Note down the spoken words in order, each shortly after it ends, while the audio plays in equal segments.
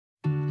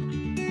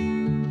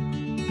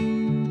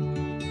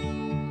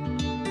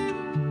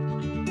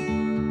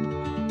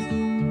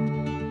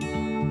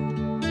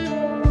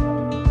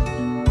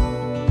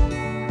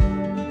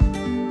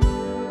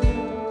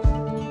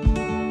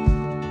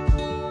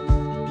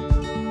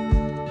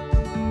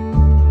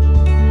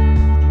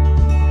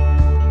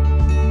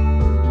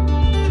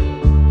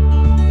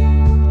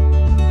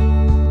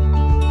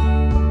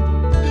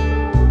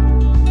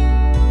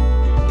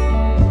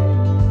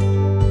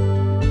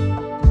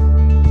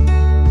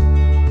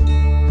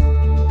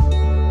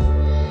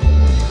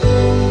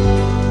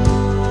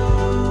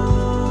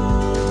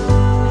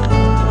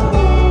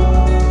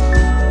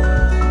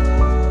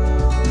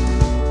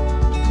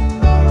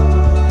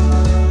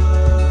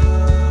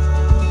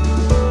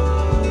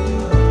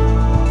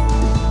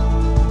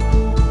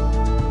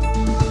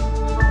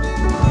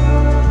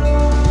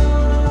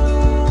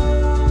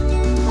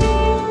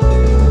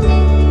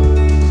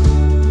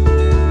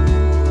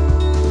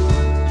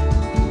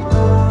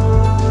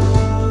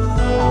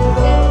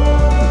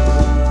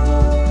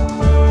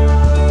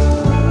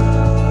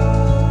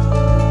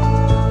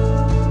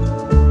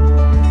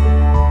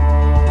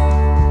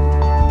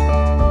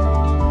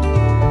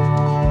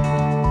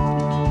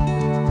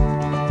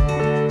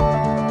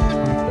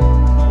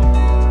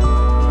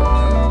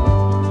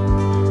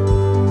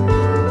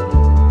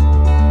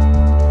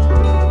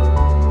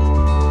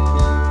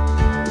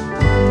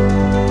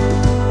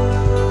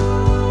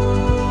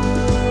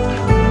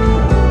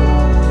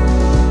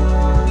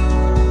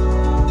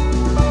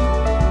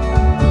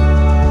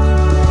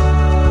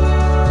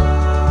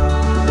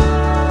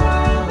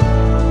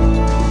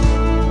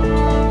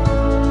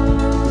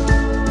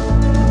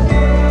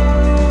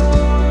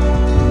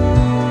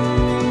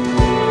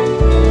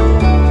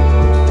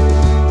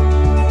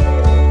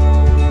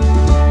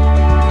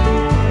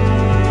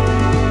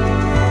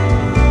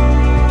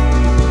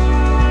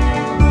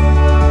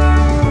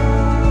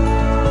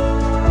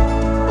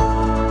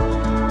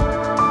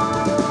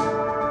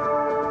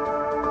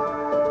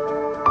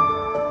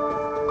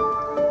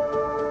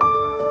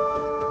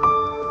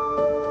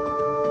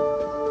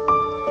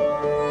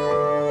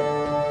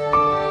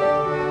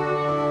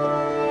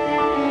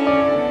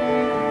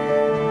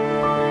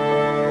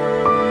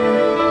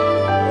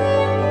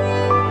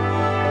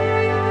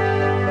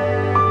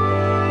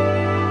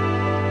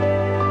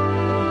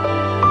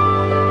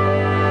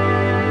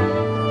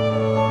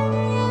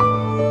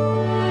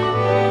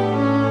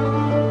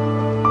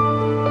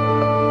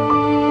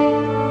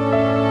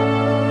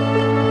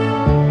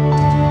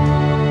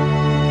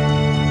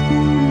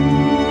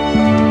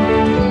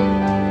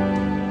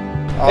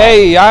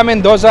Hey, I'm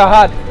in Dosa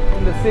Hut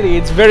in the city.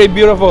 It's very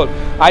beautiful.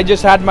 I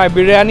just had my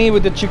biryani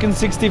with the chicken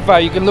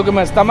 65. You can look at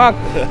my stomach.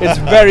 It's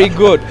very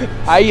good.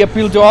 I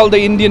appeal to all the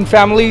Indian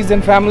families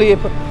and family.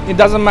 It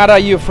doesn't matter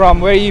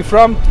where you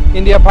from,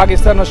 India,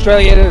 Pakistan,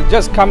 Australia.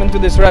 Just come into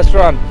this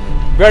restaurant.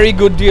 Very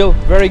good deal,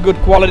 very good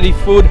quality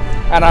food,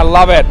 and I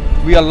love it.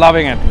 We are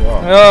loving it.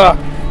 Wow.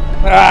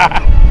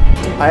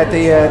 I had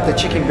the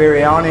chicken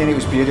biryani and it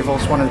was beautiful.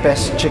 It's one of the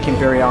best chicken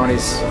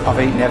biryanis I've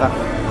eaten ever.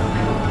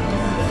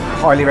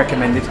 Highly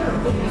recommended. Alright,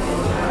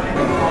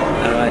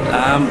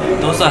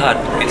 Dosa Hut.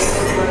 It's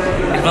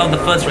one of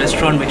the first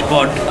restaurant which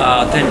brought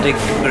authentic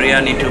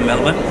biryani to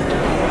Melbourne.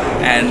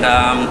 And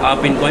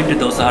I've been going to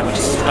Dosa Hut, which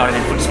started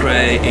in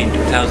Footscray in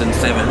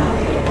 2007.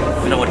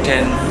 Been over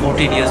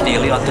 14 years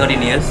nearly, or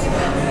 13 years.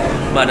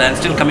 But I'm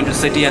still coming to the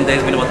city, and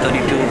there's been about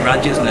 32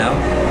 branches now.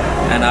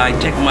 And I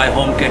take my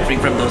home catering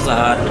from Dosa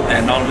Hut,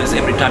 and always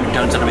every time it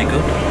turns out to be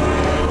good.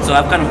 So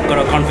I've kind of got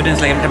a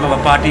confidence, like every time I have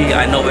a party,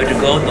 I know where to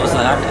go,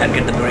 Dosa Hut, and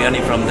get the biryani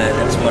from there.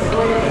 That's what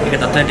you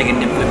get authentic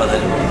Indian flavor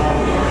there.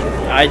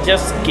 I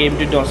just came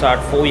to Dosa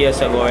Hut 4 years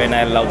ago, and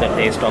I love the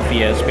taste of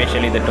here,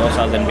 especially the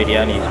dosas and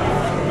biryanis.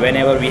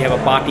 Whenever we have a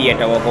party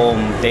at our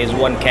home, there's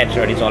one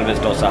caterer, it's always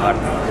Dosa Hut.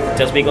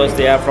 Just because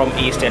they are from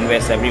east and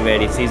west everywhere,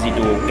 it's easy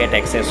to get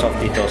access of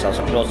the Dosa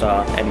Hut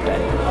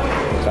anytime.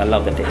 So I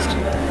love the taste.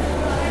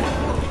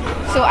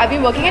 So I've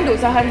been working at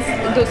Dosa Hut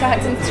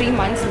since 3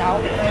 months now,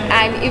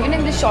 and even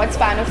in this short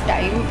span of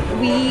time,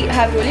 we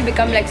have really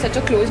become like such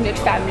a close-knit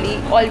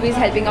family, always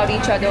helping out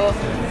each other.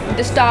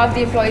 The staff,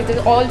 the employees,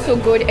 they're all so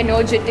good,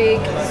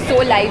 energetic, so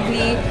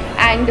lively,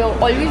 and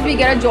always we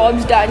get our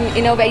jobs done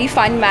in a very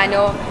fun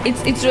manner.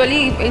 It's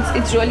really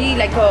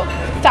like a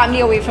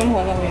family away from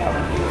home over here.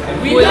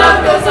 We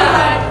love Dosa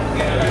Hut.